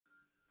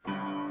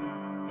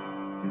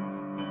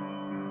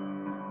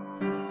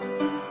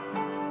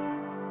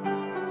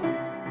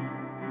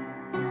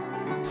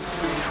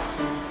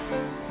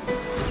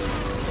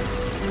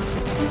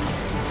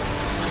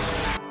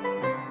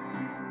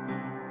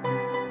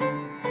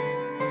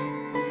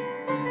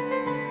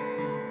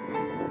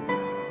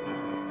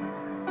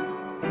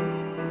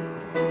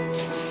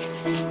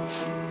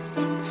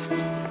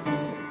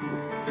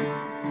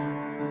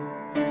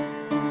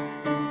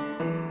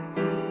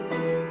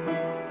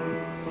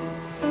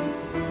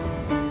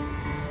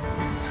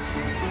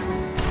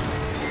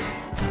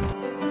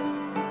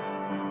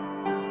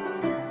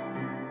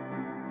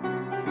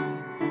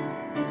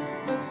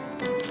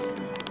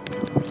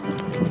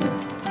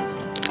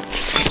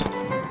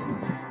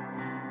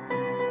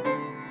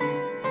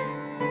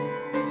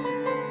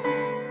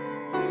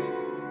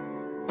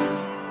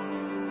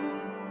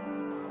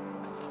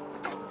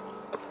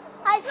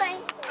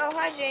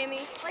Hi, Jamie.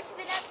 What you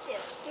been up to?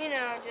 You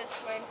know,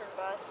 just waiting for the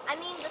bus. I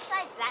mean,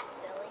 besides that,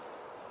 silly.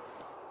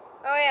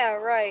 Oh, yeah,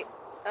 right.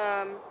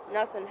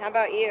 Nothing. How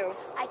about you?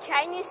 I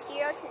tried new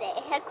cereal today.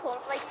 It had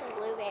cornflakes and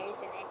blueberries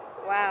in it.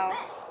 Wow.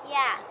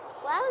 Yeah,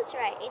 well, I was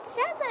right. It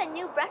sounds like a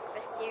new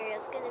breakfast cereal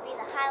is going to be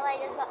the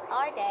highlight of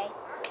our day.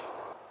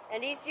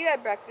 And you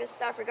had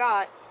breakfast. I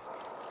forgot.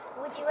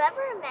 Would you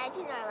ever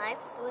imagine our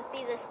lives would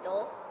be this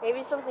dull?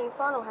 Maybe something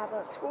fun will happen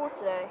at school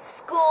today.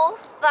 School?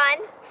 Fun?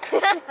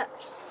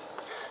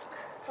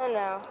 Oh,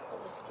 no. I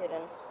was just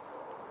kidding.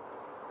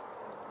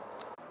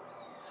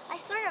 I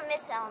sort of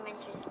miss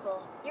elementary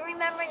school. You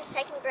remember in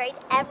second grade,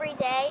 every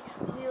day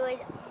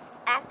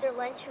after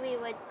lunch, we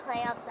would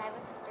play outside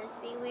with the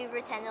frisbee. We would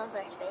pretend it was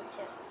our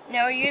spaceship.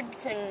 No, you'd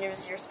pretend it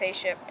was your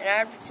spaceship, and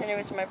I'd pretend it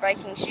was my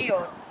Viking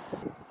shield.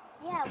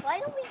 Yeah,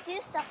 why don't we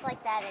do stuff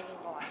like that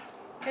anymore?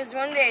 Because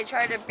one day I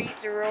tried to beat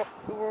the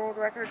world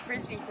record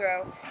frisbee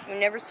throw, and we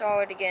never saw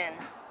it again.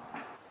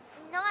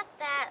 Not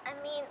that. I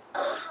mean,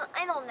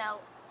 I don't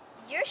know.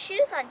 Your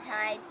shoe's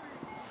untied.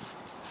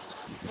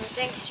 Well,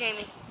 thanks,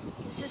 Jamie.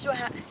 This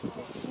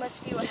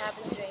must be what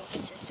happens when you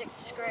get to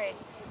 6th grade.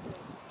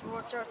 The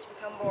world starts to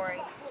become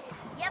boring.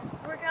 Yep,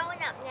 we're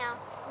growing up now.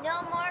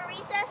 No more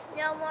recess,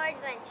 no more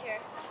adventure.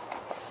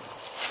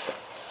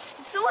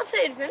 Did someone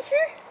say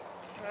adventure?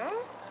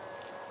 Huh?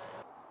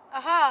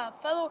 Aha,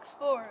 fellow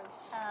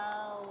explorers.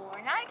 Oh,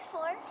 we're not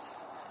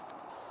explorers.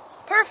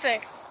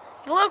 Perfect.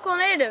 The local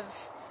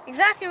natives.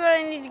 Exactly what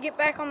I need to get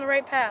back on the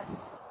right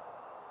path.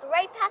 The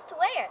right path to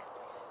where?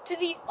 To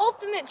the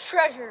ultimate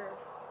treasure.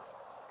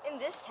 In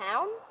this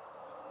town?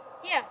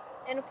 Yeah,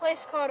 in a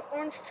place called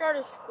Orange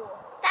Charter School.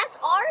 That's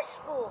our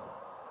school.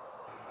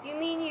 You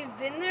mean you've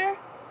been there?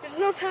 There's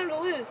no time to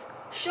lose.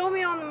 Show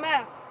me on the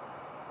map.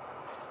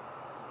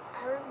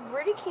 I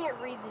really can't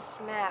read this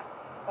map,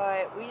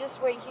 but we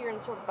just wait here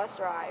until the bus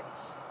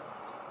arrives.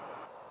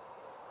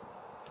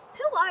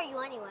 Who are you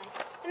anyway?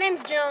 My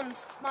name's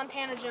Jones,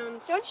 Montana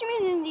Jones. Don't you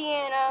mean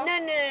Indiana?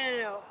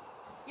 No.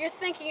 You're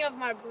thinking of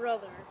my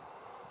brother.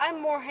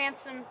 I'm more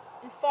handsome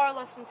and far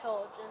less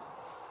intelligent.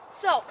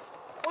 So,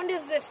 when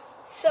does this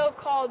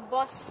so-called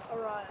bus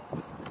arrive?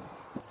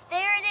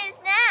 There it is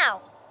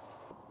now.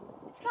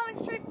 It's coming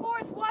straight for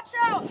us. Watch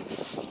out!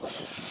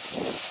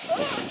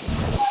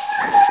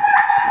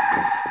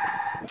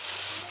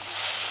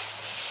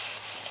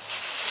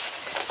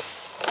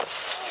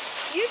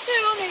 You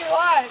two owe me your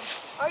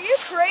lives. Are you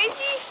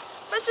crazy?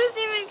 Bus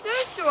wasn't even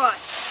close to us.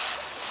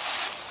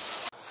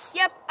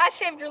 Yep, I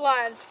saved your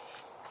lives.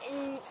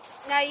 And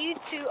now you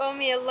two owe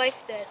me a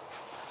life debt.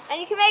 And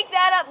you can make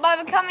that up by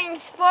becoming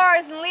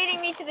explorers and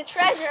leading me to the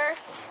treasure.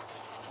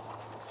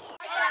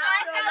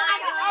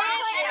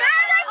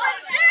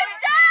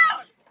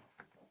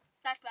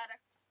 That's better.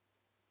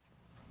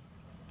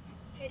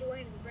 Hey,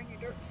 Dwayne, does it bring your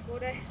dirt to school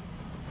day?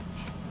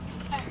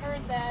 I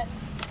heard that.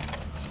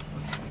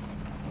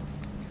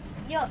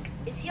 Yuck,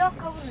 is he all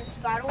covered in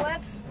spider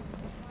webs?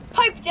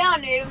 Pipe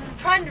down, native. I'm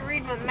trying to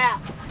read my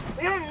map.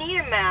 We don't need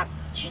a map.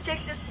 She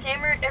takes us the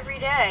same route every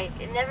day.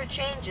 It never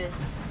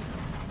changes.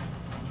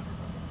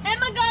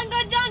 Emma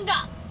Gunga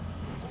Dunga.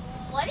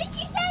 What did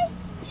she say?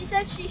 She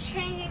says she's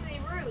changing the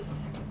route,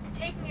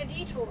 taking a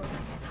detour.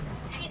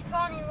 She's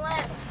turning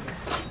left.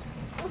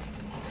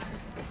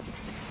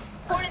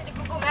 According to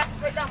Google Maps,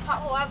 it's right down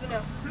Pothole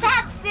Avenue.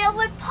 That's filled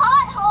with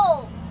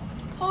potholes.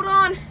 Hold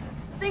on.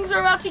 Things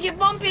are about to get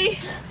bumpy.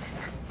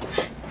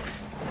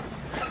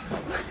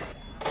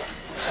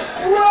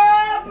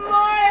 Grab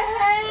my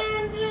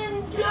hand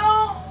and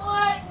don't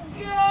let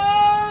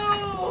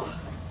go.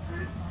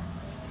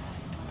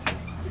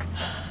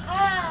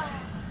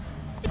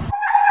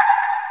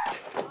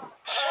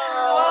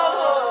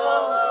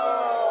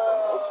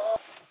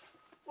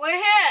 We're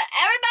here.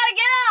 Everybody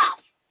get off.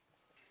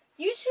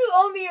 You two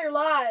owe me your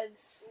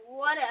lives.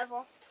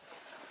 Whatever.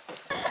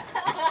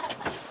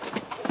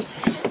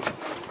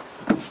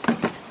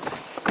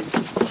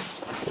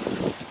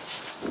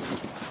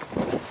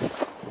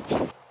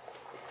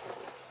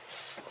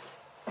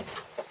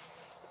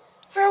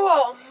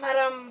 Farewell,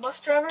 Madam Bus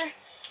Driver.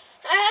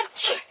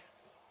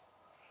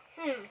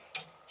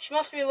 She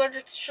must be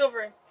allergic to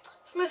chivalry.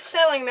 Smooth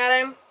sailing,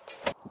 Madam.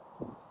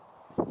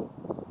 So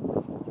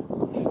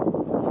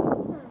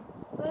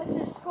that's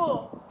your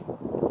school.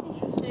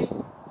 Interesting.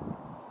 Come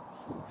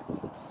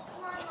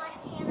on,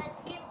 Montana,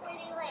 it's getting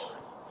pretty late.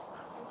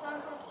 It's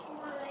time for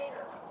school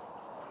later.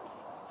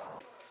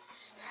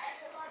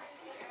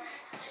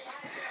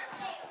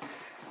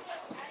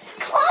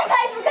 Come on,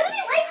 guys, we're gonna be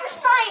late for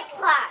science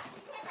class.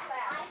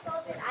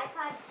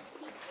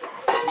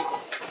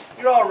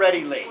 You're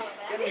already late.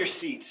 Get in your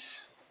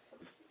seats.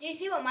 Do you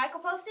see what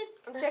Michael posted?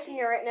 I'm checking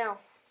here right now.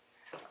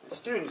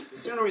 Students, the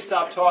sooner we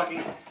stop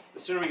talking, the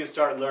sooner we can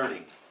start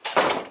learning.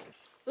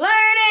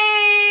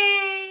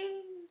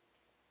 Learning!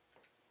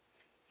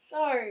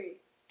 Sorry,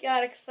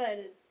 got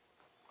excited.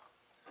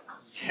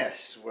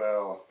 Yes,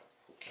 well,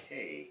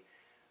 okay.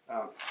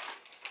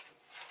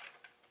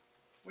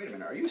 Wait a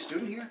minute, are you a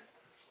student here?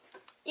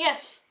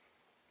 Yes.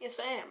 Yes,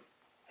 I am.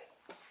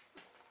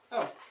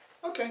 Oh,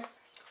 okay.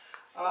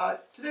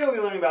 Today we'll be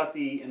learning about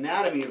the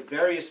anatomy of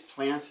various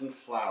plants and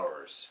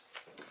flowers.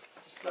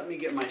 Just let me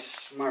get my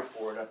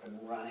smartboard up and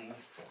running.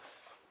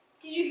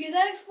 Did you hear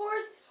that,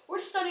 explorers? We're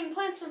studying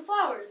plants and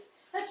flowers.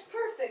 That's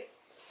perfect.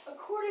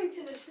 According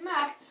to this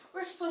map,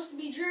 we're supposed to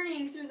be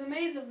journeying through the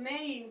maze of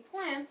man-eating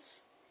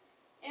plants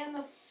and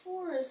the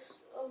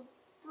forest of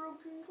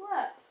broken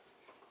glass.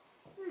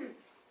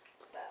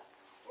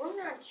 We're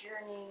not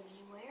journeying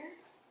anywhere.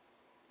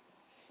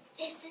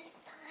 This is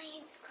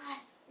science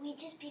class. We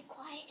just be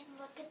quiet and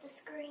look at the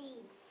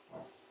screen.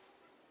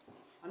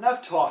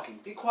 Enough talking.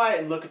 Be quiet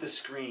and look at the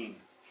screen.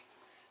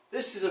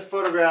 This is a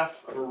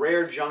photograph of a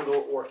rare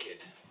jungle orchid.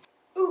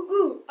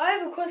 Ooh, I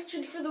have a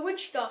question for the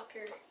witch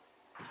doctor.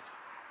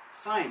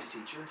 Science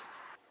teacher.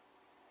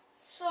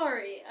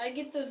 Sorry, I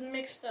get those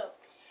mixed up.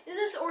 Is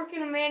this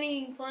orchid a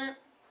man-eating plant?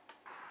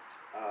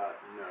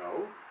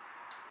 No.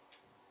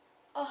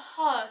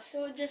 Aha,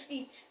 so it just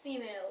eats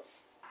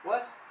females.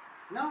 What?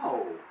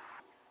 No.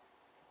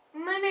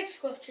 My next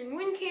question,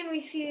 when can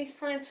we see these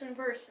plants in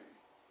person?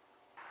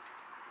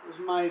 Was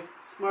my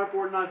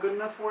smartboard not good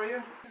enough for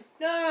you?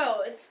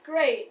 No, it's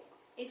great.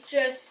 It's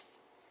just,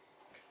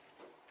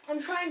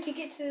 I'm trying to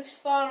get to this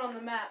spot on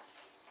the map.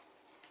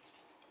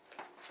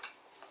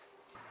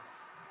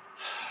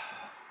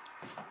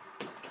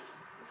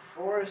 The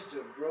forest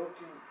of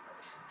broken...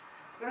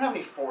 We don't have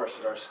any forests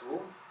at our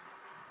school.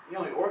 The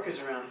only orchids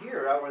around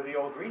here are out where the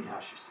old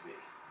greenhouse used to be.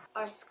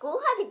 Our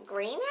school had a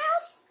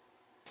greenhouse?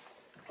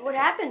 What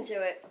happened to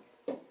it?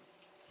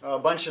 A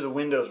bunch of the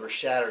windows were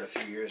shattered a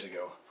few years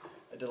ago.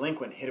 A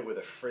delinquent hit it with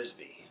a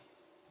frisbee.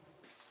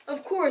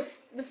 Of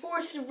course, the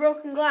forest of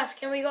broken glass.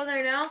 Can we go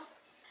there now?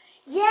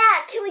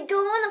 Yeah, can we go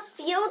on a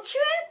field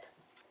trip?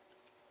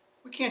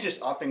 We can't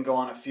just up and go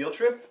on a field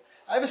trip.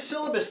 I have a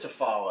syllabus to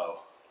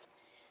follow.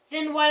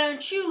 Then why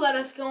don't you let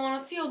us go on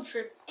a field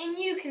trip and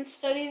you can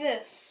study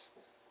this?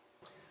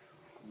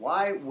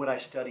 Why would I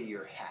study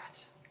your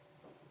hat?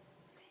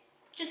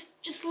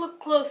 Just look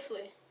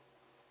closely.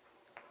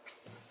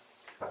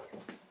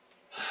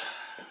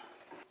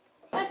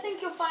 I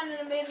think you'll find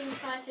an amazing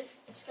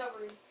scientific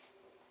discovery.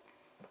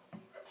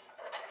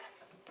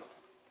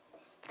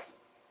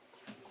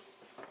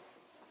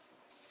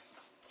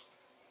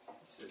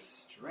 This is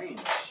strange.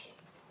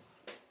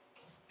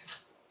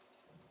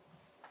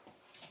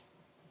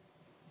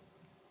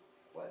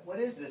 What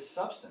is this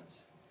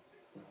substance?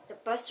 The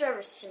bus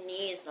driver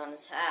sneezed on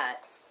his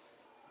hat.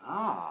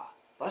 Ah,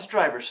 bus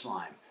driver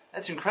slime.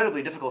 That's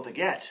incredibly difficult to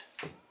get.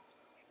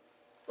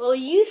 Well,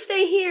 you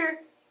stay here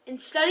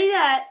and study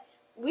that.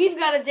 We've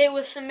got a date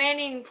with some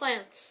man-eating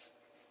plants.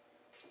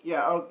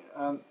 Yeah,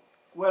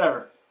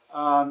 whatever.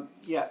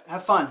 Yeah,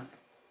 have fun.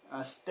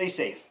 Stay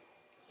safe.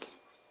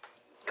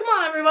 Come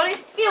on, everybody,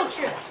 field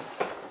trip.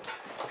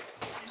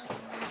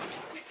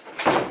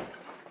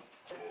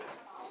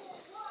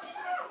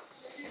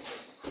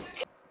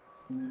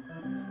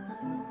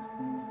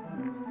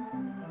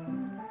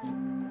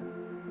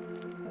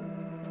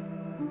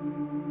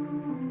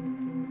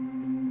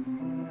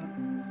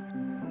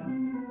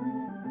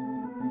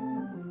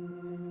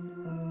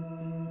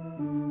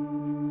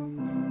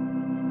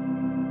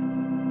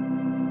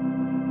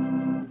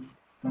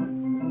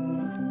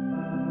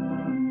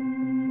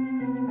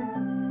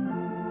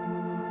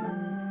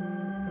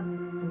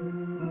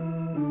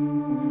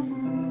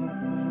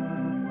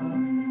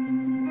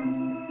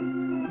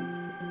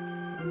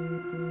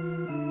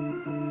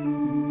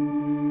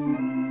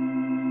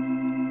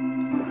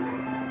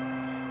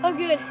 Oh,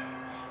 good.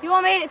 You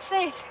all made it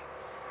safe.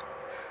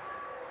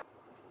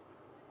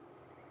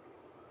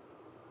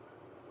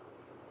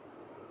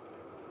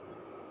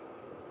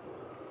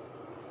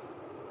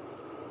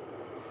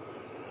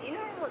 Do you know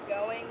where we're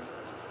going?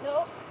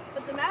 No,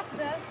 but the map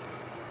does.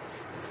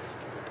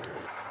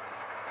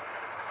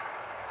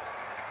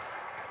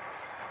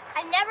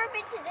 I've never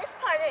been to this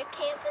part of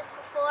campus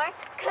before.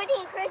 Cody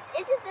and Chris,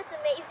 isn't this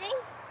amazing?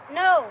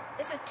 No,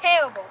 this is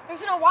terrible.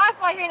 There's no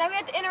Wi-Fi here and we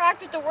have to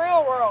interact with the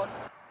real world.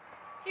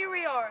 Here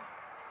we are,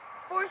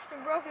 forest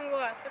of broken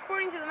glass.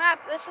 According to the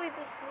map, this leads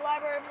us to the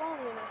Library of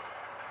Loneliness.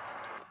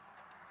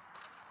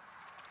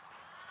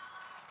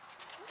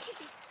 Look at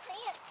these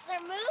plants,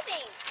 they're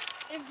moving.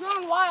 They've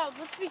grown wild,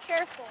 let's be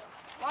careful.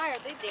 Why, are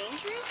they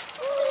dangerous?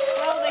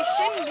 Well, they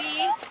shouldn't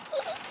be.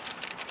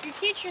 Your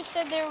teacher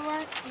said there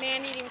weren't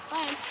man-eating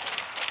plants.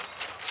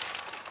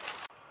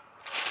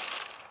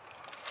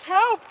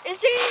 Help!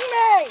 It's eating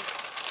me!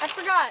 I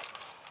forgot.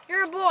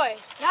 You're a boy,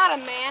 not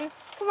a man.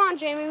 Come on,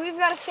 Jamie, we've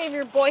got to save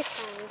your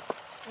boyfriend.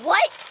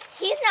 What?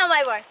 He's not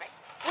my boyfriend.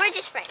 We're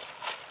just friends.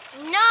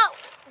 Not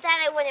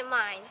that I wouldn't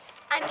mind.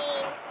 I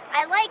mean,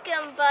 I like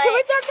him, but... Can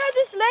we talk about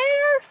this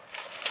later?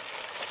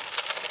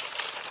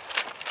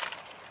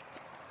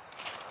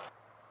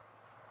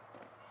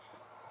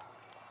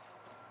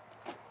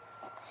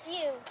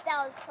 Phew,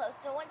 that was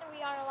close. No wonder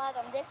we aren't allowed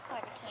on this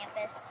part of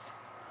campus.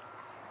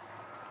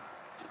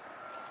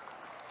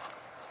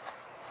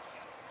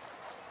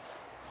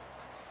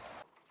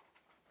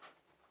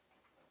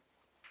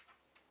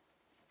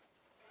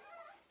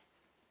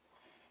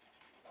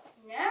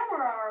 Now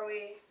where are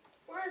we?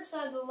 We're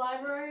inside the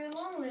library of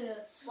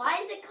loneliness. Why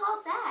is it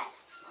called that?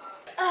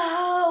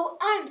 Oh,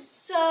 I'm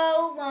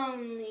so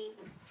lonely.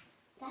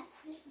 That's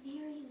Miss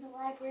Mary, the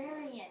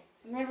librarian.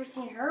 I've never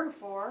seen her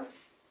before.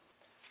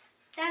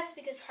 That's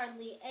because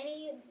hardly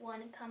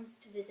anyone comes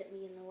to visit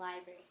me in the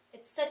library.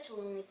 It's such a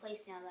lonely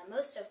place now that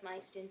most of my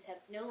students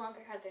no longer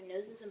have their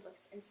noses in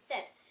books.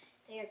 Instead,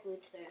 they are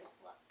glued to their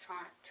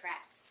electronic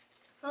traps.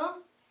 Huh?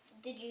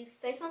 Did you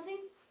say something?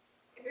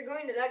 If you're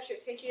going to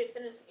lectures, can't you just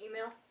send us an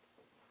email?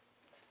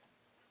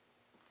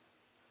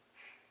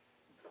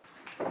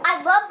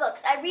 I love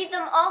books. I read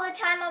them all the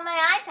time on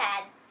my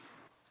iPad.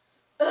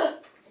 Ugh.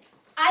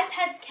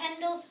 iPads,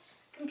 Kindles,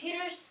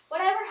 computers,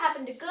 whatever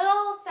happened to good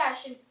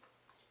old-fashioned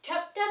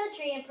chopped down a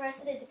tree and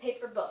pressed it into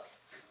paper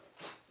books?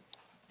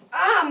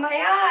 Ah,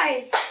 my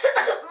eyes!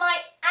 My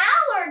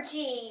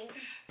allergies.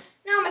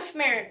 Now, Miss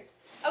Marin,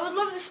 I would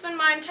love to spend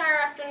my entire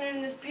afternoon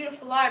in this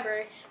beautiful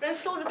library, but I'm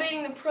still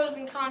debating the pros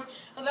and cons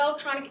of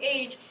electronic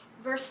age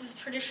versus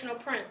traditional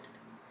print.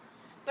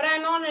 But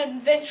I'm on an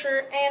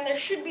adventure, and there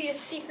should be a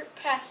secret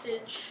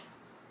passage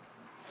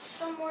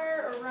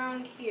somewhere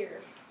around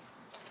here.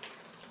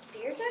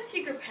 There's no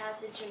secret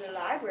passage in the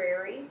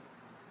library.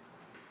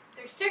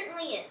 There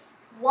certainly is.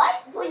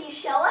 What? Will you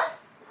show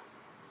us?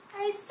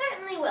 I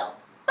certainly will,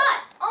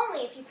 but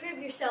only if you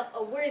prove yourself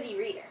a worthy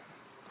reader.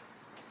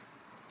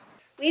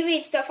 We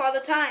read stuff all the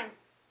time.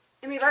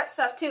 And we write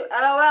stuff too,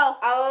 LOL.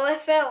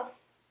 LOL.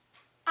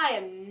 I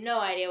have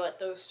no idea what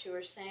those two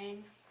are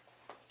saying.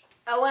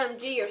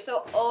 OMG, you're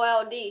so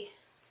OLD.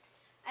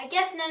 I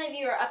guess none of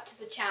you are up to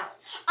the challenge.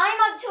 I'm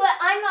up to it.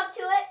 I'm up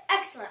to it.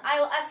 Excellent. I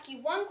will ask you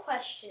one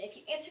question. If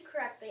you answer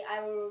correctly,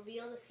 I will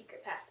reveal the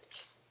secret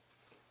passage.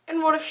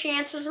 And what if she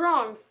answers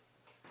wrong?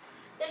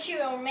 Then she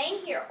will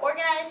remain here,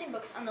 organizing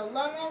books on the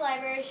lonely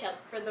library shelf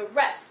for the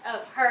rest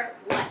of her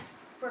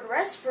life. For the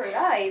rest of her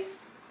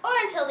life. Or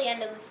until the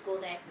end of the school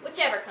day,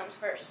 whichever comes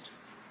first.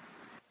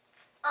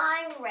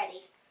 I'm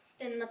ready.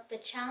 Then let the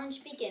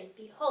challenge begin.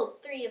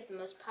 Behold 3 of the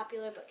most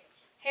popular books.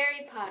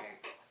 Harry Potter,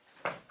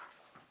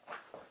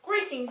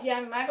 Greetings,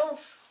 young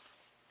muggles.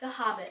 The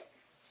Hobbit,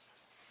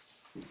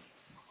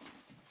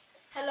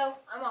 Hello,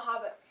 I'm a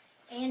hobbit.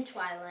 and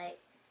Twilight.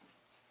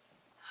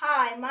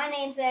 Hi, my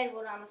name's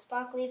Edward. I'm a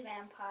sparkly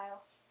vampire.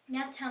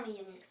 Now tell me,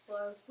 young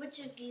explorer, which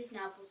of these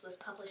novels was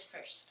published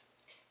first?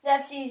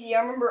 That's easy.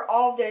 I remember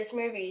all of those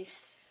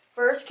movies.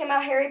 First came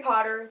out Harry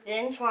Potter,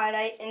 then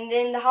Twilight, and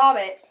then The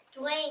Hobbit.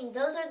 Dwayne,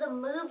 those are the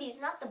movies,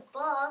 not the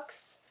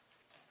books.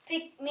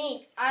 Pick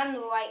me. I'm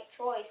the right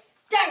choice.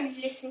 Don't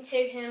listen to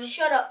him.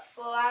 Shut up,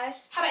 Full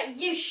Eyes. How about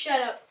you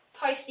shut up,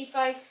 Peisty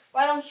Face?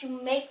 Why don't you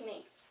make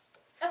me?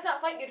 Let's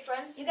not fight, good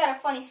friends. You got a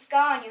funny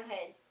scar on your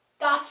head.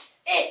 That's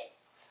it.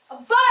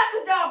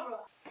 Avada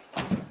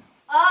Kedavra!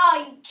 Ah,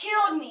 you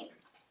killed me.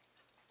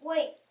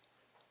 Wait,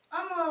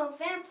 I'm a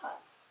vampire.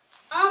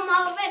 I'm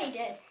already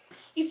dead.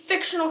 You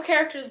fictional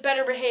characters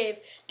better behave.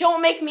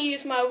 Don't make me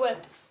use my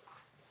whip.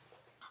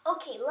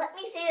 Okay, let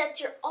me say that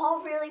you're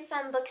all really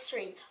fun books to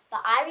read,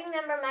 but I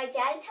remember my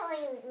dad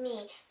telling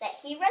me that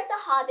he read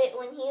The Hobbit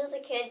when he was a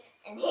kid,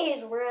 and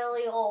he's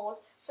really old.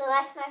 So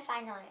that's my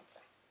final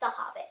answer, The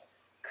Hobbit.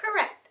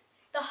 Correct.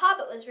 The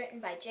Hobbit was written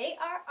by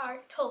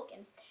J.R.R.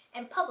 Tolkien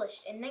and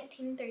published in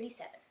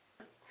 1937.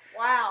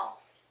 Wow.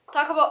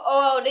 Talk about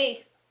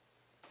OLD.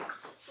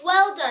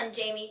 Well done,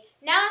 Jamie.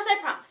 Now, as I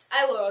promised,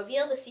 I will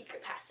reveal the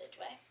secret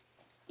passageway.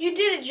 You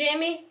did it,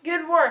 Jamie.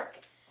 Good work.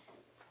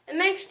 And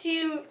thanks to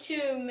you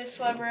too, Miss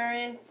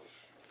Librarian.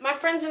 My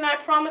friends and I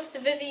promise to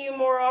visit you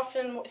more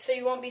often so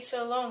you won't be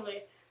so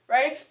lonely.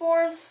 Right,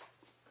 Explorers?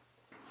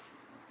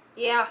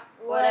 Yeah,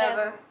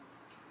 whatever.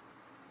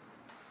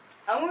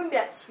 I'm going to be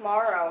back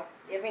tomorrow.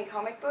 You have any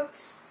comic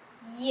books?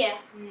 Yeah,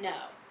 no.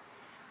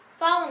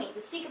 Follow me.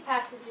 The secret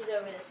passage is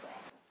over this way.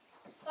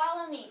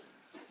 Follow me.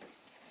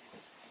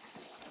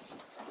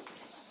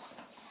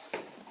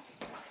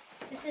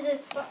 This is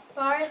as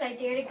far as I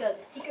dare to go.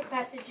 The secret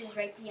passage is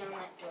right beyond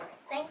that door.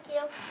 Thank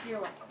you. You're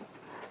welcome.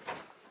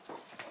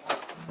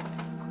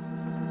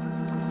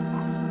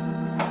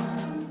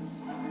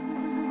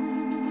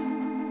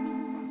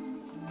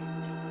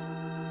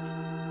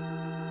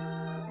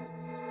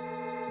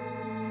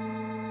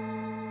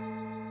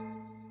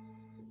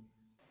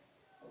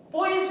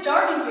 Boy, it's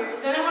dark in here.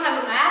 Does anyone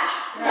have a match?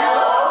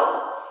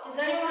 No. Does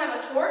anyone have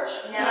a torch?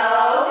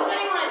 No. Does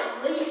anyone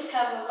at least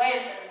have a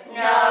lantern?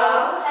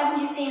 No.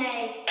 Haven't you seen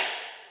a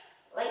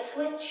light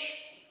switch?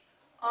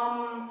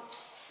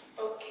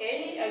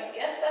 Okay, I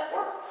guess that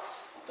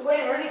works.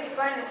 Wait, where did you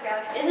find this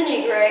guy? Isn't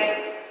he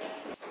great?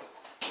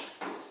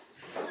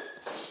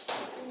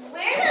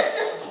 Where does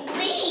this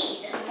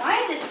lead? Why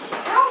does it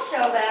smell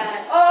so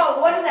bad? Oh,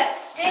 what did that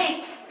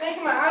stink?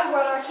 Making my eyes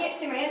water, I can't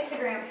see my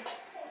Instagram.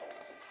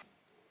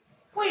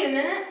 Wait a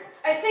minute.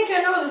 I think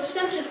I know where the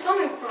stench is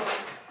coming from.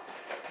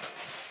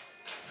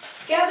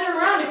 Gather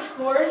around,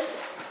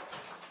 Explorers.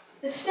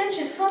 The stench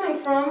is coming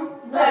from...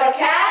 The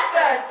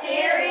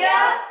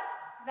cafeteria?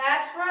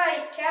 That's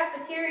right,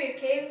 Cafeteria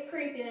Cave of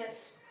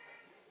Creepiness.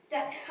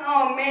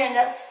 Oh man,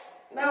 that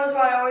was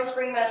why I always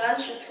bring my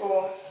lunch to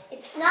school.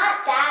 It's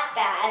not that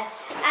bad.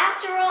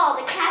 After all,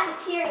 the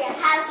cafeteria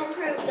has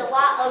improved a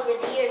lot over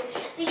the years.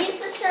 They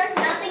used to serve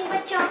nothing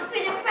but junk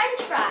food and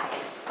french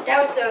fries.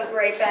 That was so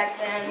great back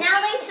then. Now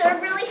they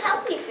serve really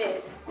healthy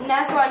food. And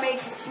that's why it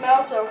makes it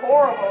smell so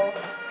horrible.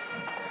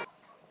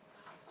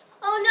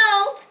 Oh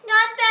no,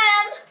 not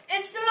them!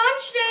 It's the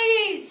lunch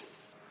ladies!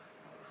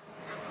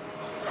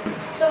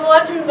 So the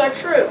legends are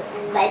true.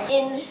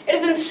 Legends? It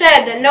has been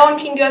said that no one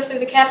can go through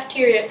the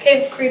cafeteria,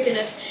 cave of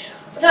creepiness,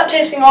 without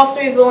tasting all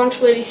three of the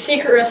lunch lady's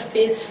secret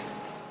recipes.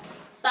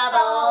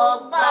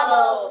 Bubble,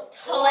 bubble,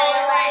 toil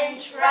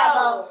and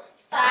trouble,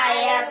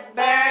 fire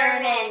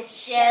burn and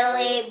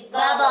chili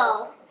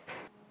bubble.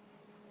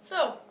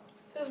 So,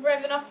 who's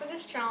brave enough for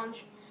this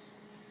challenge?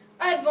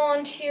 I'd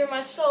volunteer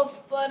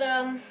myself, but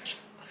my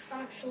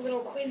stomach's a little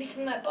queasy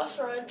from that bus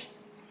ride.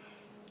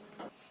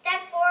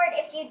 Step forward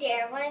if you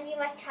dare. One of you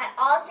must try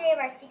all three of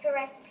our secret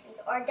recipes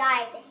or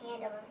die at the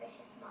hand of a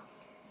vicious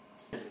monster.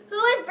 Who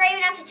is brave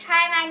enough to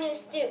try my new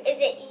stew? Is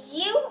it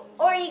you,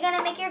 or are you going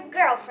to make your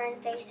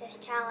girlfriend face this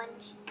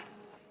challenge?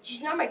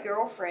 She's not my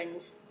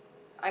girlfriend.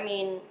 I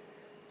mean,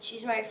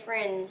 she's my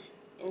friend,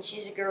 and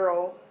she's a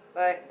girl,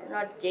 but we're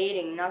not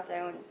dating, not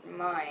that one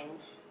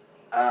minds.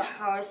 Fine,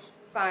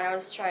 I'll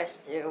just try a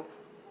stew.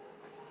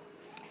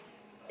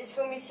 It's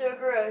gonna be so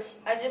gross.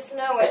 I just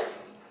know it.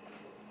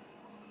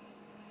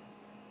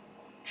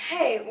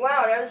 Hey,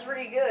 wow, that was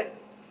really good.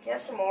 Do you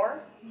have some more?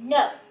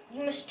 No,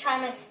 you must try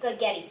my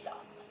spaghetti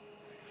sauce.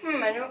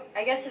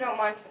 I guess I don't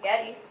mind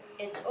spaghetti.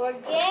 It's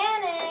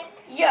organic.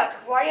 Yuck,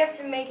 why do you have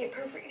to make it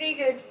perfectly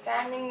good,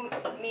 fattening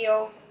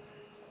meal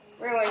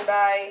ruined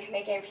by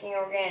making everything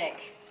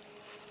organic?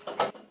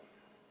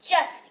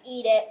 Just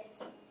eat it.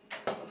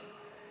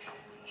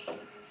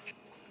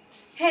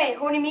 Hey,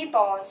 holy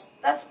meatballs,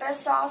 that's the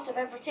best sauce I've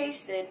ever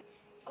tasted.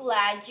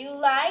 Glad you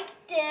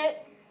liked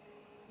it.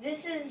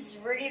 This is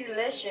really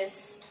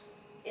delicious.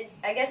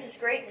 I guess it's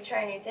great to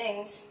try new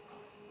things.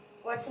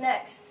 What's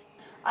next?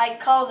 I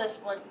call this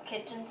one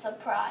kitchen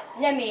surprise.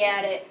 Let me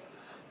at it.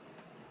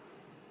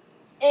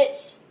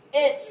 It's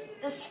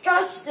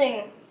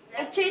disgusting.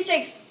 It tastes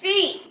like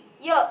feet.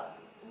 Yuck,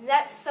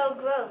 that's so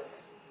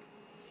gross.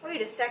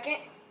 Wait a second.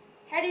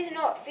 How do you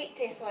know what feet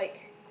taste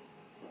like?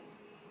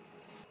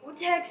 What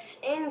the heck's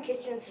in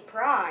kitchen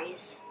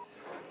surprise?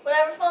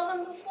 Whatever falls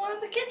on the floor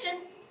of the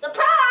kitchen.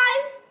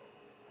 Surprise!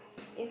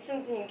 It's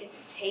something you get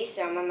to taste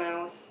out of my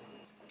mouth.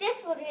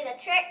 This will do the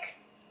trick.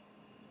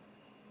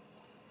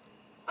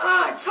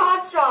 Ah, it's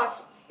hot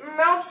sauce. My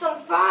mouth's on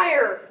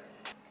fire.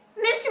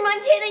 Mr.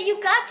 Montana,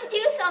 you got to do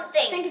I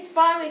something. think it's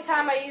finally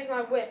time I use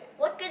my whip.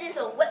 What good is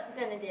a whip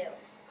gonna do?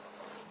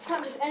 It's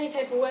not just any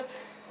type of whip.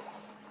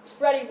 It's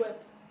Ready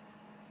Whip.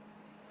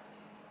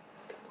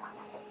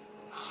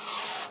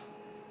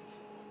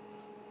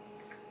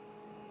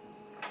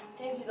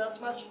 Thank you, that's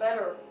much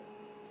better.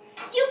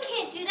 You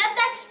can't do that.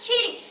 That's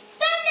cheating.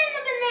 Send in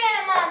the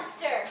banana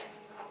monster.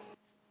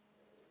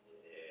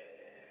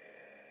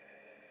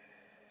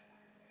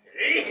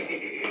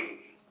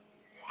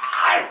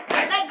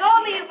 Let go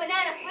of me, you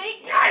banana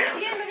freak. You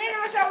getting banana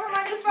monster over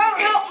my new phone?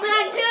 No,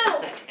 mine too.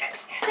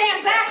 Stand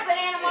back,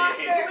 banana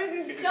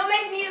monster. Don't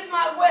make me use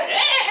my whip.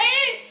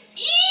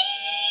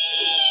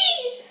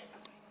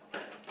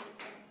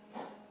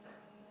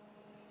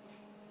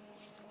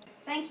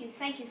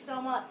 Thank you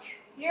so much.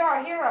 You're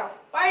our hero.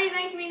 Why are you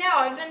thanking me now?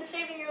 I've been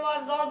saving your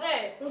lives all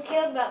day. Who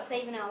cares about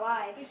saving our You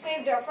lives?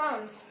 saved our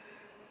phones.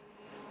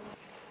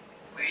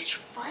 Where did you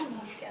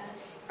find these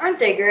guys? Aren't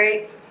they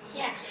great?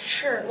 Yeah,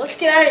 sure. Let's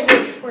get out of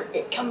here before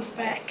it comes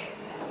back.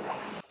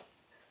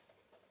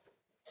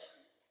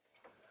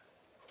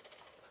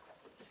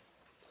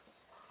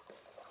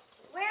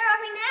 Where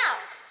are we now?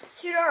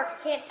 It's too dark,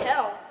 I can't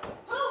tell.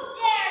 Who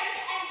dares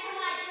to enter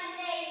my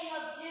Gymnasium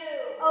of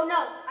Doom? Oh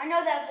no, I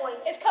know that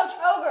voice. It's Coach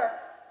Ogre.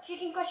 She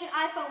can crush an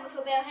iPhone with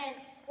her bare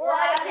hands. We're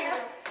out of here.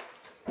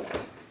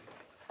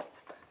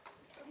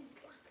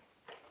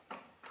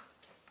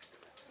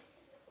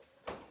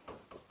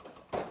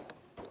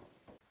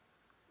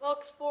 Well,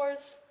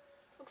 explorers,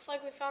 looks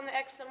like we found the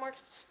X that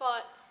marks the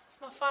spot.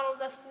 It's my final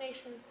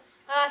destination.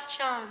 My last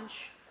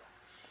challenge.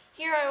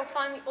 Here I will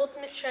find the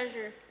ultimate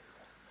treasure.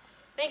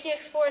 Thank you,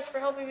 explorers, for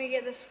helping me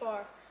get this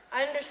far.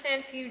 I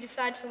understand if you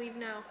decide to leave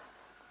now.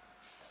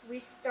 We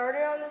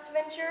started on this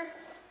venture.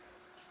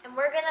 And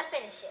we're gonna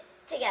finish it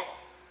together.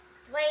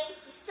 Dwayne,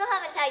 you still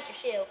haven't tied your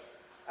shoe.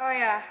 Oh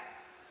yeah.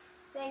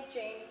 Thanks,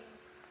 Jamie.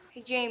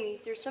 Hey Jamie,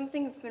 there's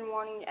something I've been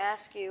wanting to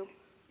ask you.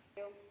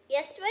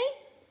 Yes, Dwayne?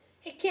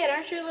 Hey kid,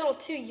 aren't you a little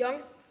too young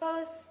to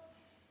propose?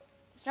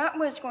 It's not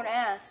what I was going to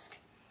ask.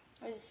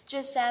 I was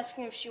just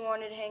asking if she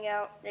wanted to hang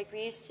out like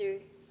we used to.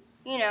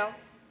 You know.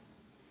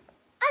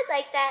 I'd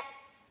like that.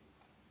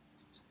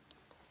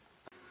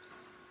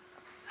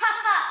 Ha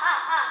ha ha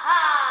ha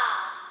ha!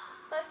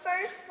 But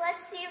first,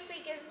 let's see if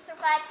we can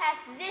survive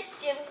past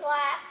this gym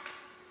class.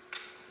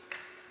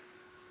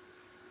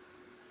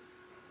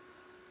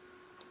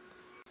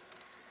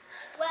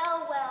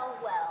 Well, well,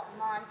 well,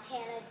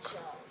 Montana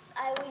Jones.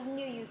 I always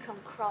knew you'd come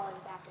crawling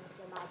back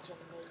into my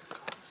gymnasium.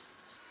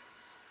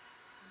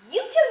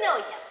 You two know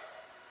each other.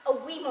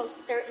 Oh, we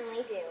most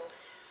certainly do.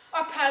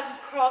 Our paths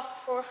have crossed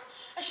before.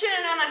 I should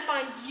have known I'd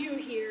find you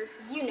here.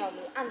 You know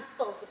me. I'm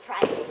full of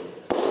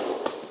surprises.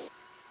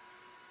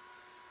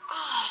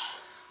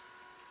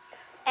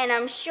 And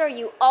I'm sure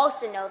you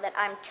also know that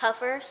I'm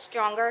tougher,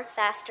 stronger,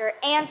 faster,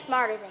 and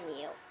smarter than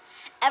you.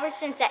 Ever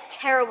since that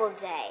terrible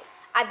day,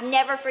 I've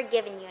never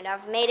forgiven you, and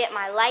I've made it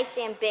my life's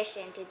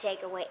ambition to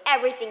take away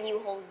everything you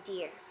hold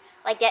dear,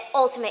 like that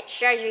ultimate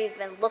treasure you've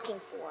been looking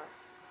for.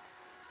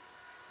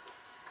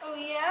 Oh,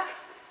 yeah?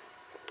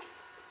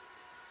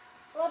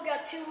 Well, I've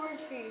got 2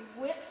 words for you.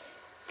 Whipped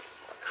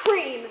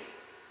cream.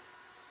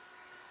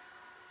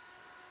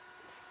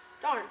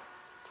 Darn.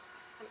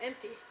 I'm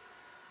empty.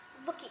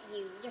 Look at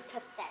you, you're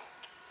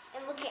pathetic.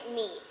 And look at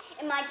me,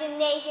 in my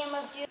gymnasium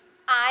of doom.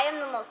 I am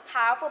the most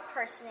powerful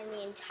person in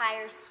the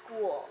entire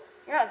school.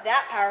 You're not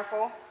that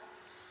powerful.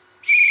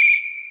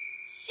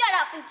 Shut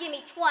up and give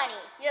me 20.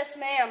 Yes,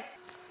 ma'am.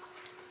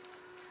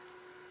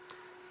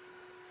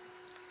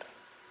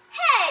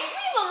 Hey,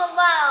 leave him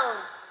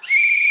alone.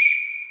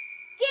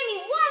 Give me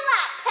 1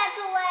 lap,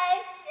 pencil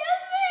legs. Yes,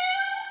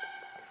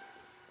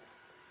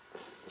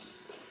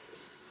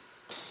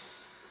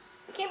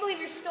 I can't believe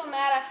you're still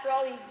mad after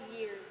all these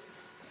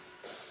years.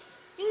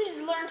 You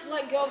need to learn to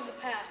let go of the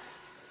past.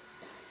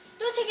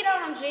 Don't take it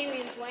out on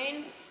Jamie and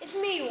Dwayne. It's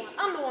me you want.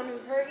 I'm the one who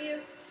hurt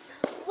you.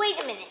 ma'am. Wait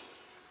a minute.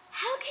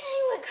 How can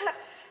anyone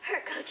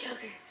hurt Coach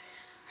Ogre?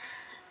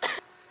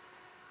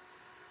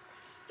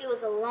 It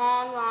was a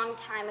long, long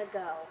time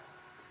ago.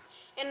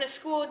 In a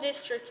school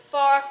district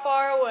far,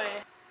 far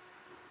away.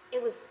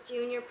 It was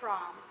junior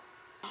prom.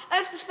 I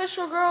asked a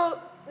special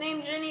girl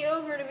named Jenny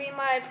Ogre to be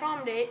my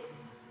prom date,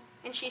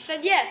 and she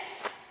said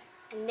yes.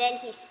 And then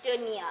he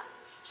stood me up.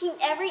 He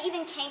never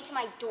even came to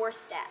my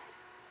doorstep.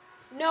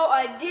 No,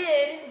 I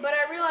did, but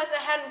I realized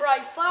I hadn't brought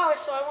you flowers,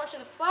 so I went to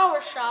the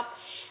flower shop.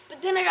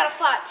 But then I got a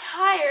flat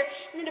tire,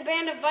 and then a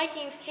band of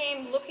Vikings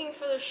came looking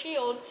for their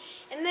shield,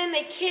 and then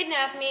they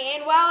kidnapped me,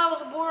 and while I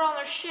was aboard on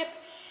their ship,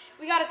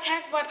 we got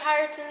attacked by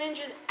pirates and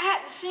ninjas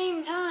at the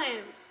same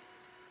time.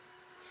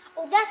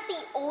 Oh, that's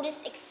the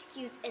oldest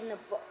excuse in the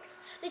books.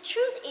 The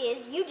truth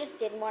is, you just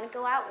didn't want to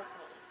go out with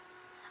me.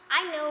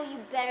 I know you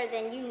better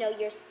than you know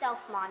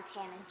yourself,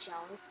 Montana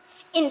Jones.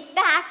 In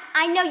fact,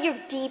 I know your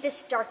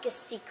deepest,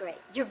 darkest secret,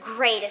 your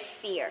greatest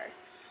fear.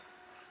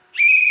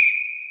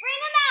 Bring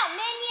them out,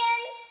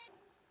 minions!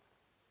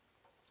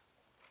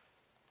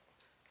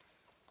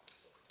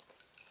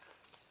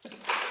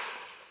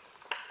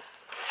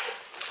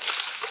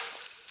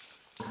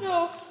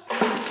 No,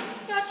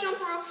 not jump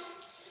ropes.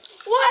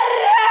 Why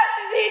did it have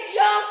to be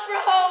jump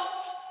ropes?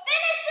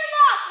 Finish them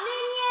off,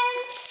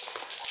 minions!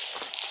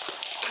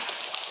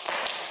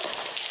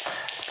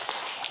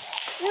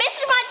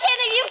 Mr.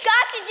 Montana, you've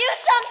got to do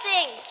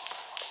something!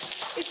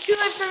 It's too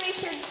late for me,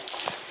 kids.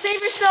 Save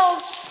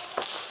yourselves.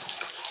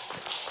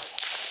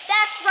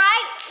 That's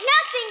right,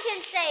 nothing can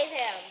save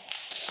him.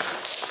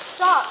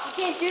 Stop.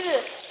 You can't do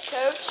this,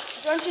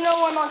 Coach. Don't you know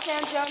why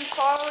Montana Jones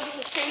followed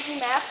his crazy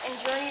map and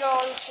journeyed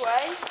all this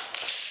way?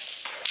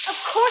 Of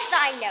course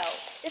I know.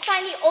 To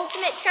find the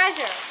ultimate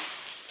treasure.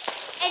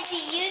 And do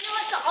you know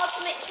what the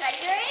ultimate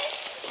treasure is?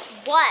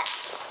 What?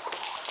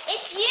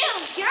 It's you.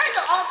 You're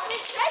the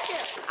ultimate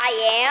treasure. I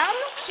am?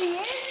 She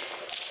is?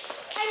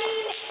 I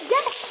mean,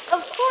 yes,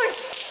 of course.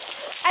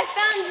 I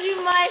found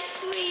you my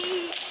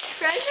sweet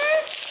treasure.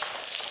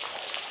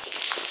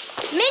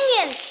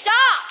 Minions,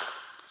 stop!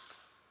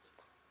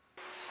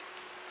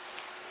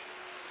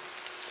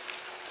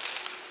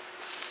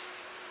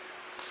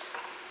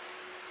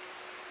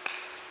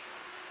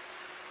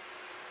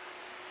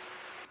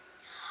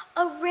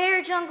 A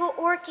rare jungle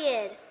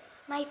orchid,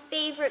 my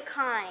favorite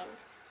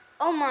kind.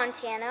 Oh,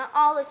 Montana,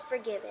 all is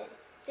forgiven.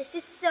 This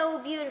is so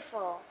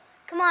beautiful.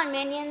 Come on,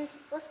 minions,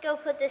 let's go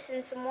put this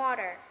in some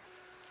water.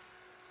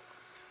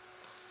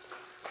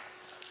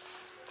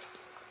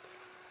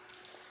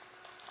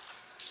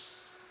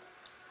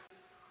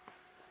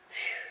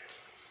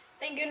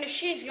 Thank goodness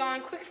she's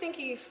gone. Quick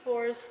thinking,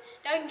 explorers.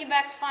 Now we can get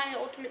back to finding the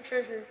ultimate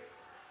treasure.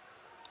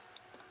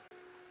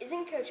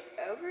 Isn't Coach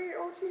Ogre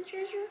your ultimate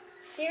treasure?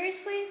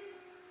 Seriously?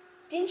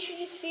 Didn't you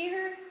just see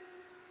her?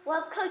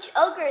 Well, if Coach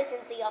Ogre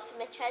isn't the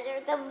ultimate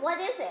treasure, then what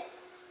is it?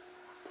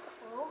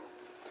 Well,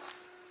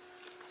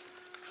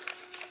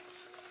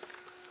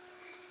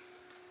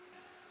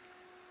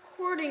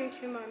 according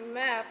to my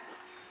map,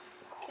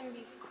 it can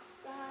be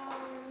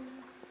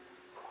found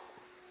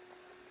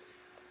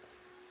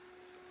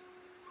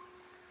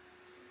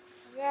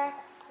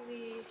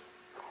exactly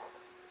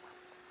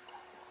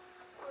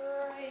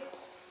right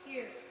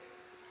here.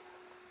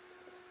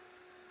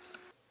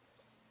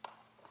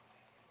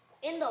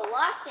 In the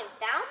lost and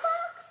found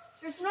box?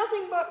 There's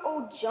nothing but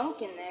old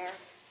junk in there.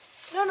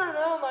 No,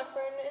 my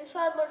friend.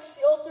 Inside lurks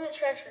the ultimate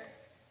treasure.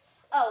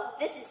 Oh,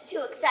 this is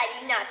too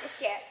exciting not to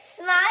share.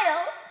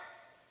 Smile.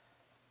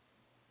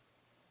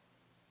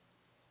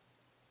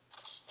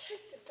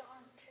 Take the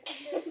darn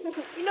picture.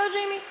 You know,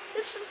 Jamie,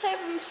 this is the type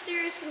of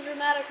mysterious and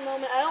dramatic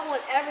moment I don't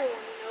want everyone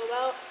to know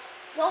about.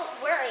 Don't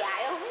worry,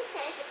 I only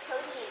sent it to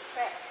Cody and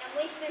Chris. And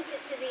we sent it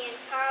to the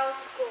entire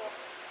school.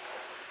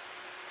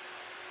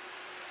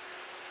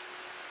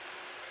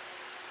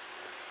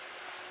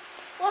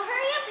 Well,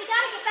 hurry up, we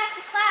gotta get back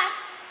to class.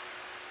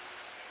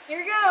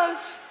 Here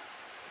goes.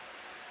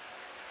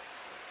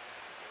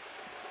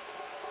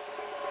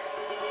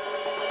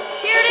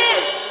 Here it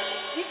is,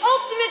 the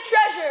ultimate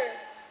treasure.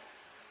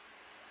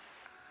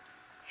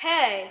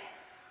 Hey,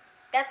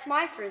 that's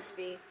my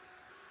frisbee.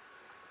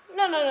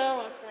 No,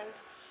 my friend.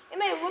 It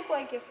may look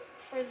like a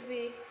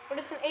frisbee, but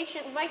it's an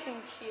ancient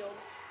Viking shield.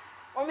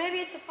 Or maybe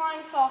it's a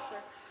flying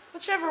saucer.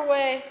 Whichever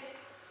way,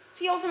 it's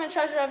the ultimate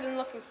treasure I've been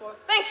looking for.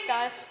 Thanks,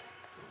 guys.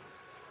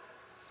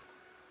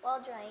 Well,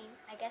 Dwayne,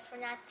 I guess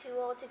we're not too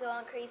old to go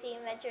on crazy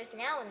adventures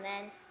now and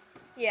then.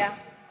 Yeah.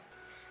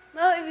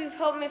 Well, if you've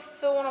helped me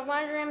fulfill one of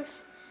my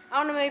dreams, I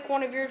want to make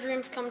one of your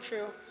dreams come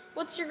true.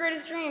 What's your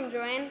greatest dream,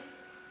 Dwayne?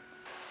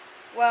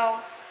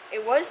 Well,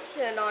 it was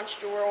to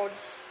launch the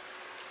world's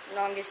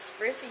longest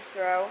frisbee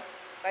throw,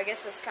 but I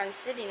guess that's kind of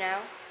silly now.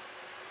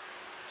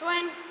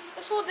 Dwayne,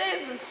 this whole day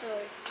has been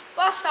silly.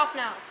 But I'll stop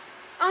now.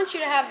 I want you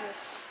to have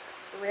this.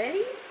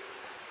 Really?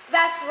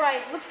 That's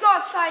right. Let's go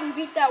outside and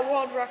beat that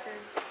world record.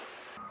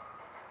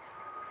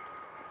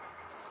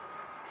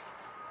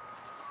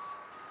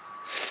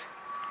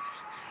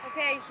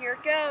 Okay, here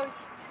it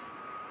goes.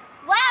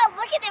 Wow,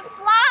 look at it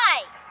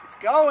fly! It's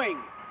going.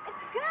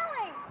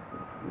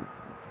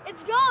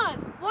 It's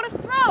gone. What a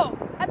throw.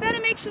 I bet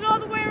it makes it all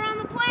the way around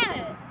the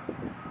planet.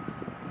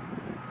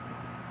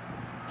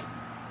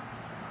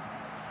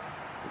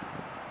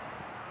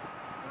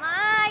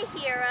 My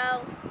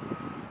hero.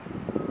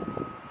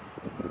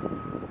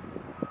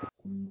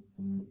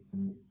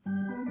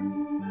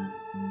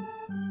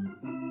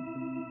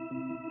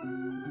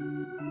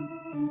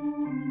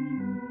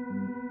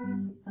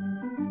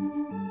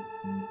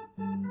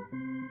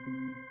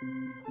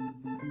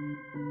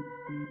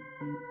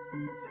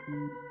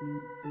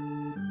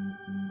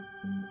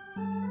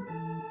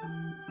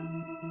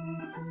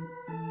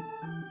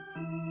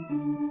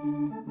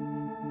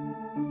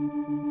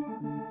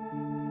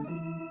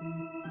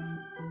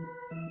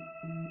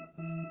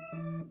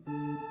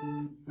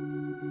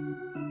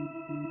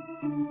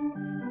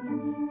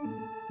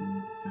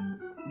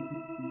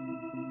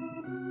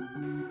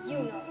 You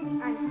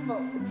know I'm full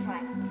of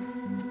triumph.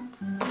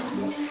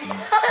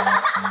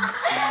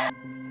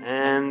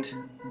 And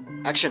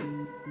action.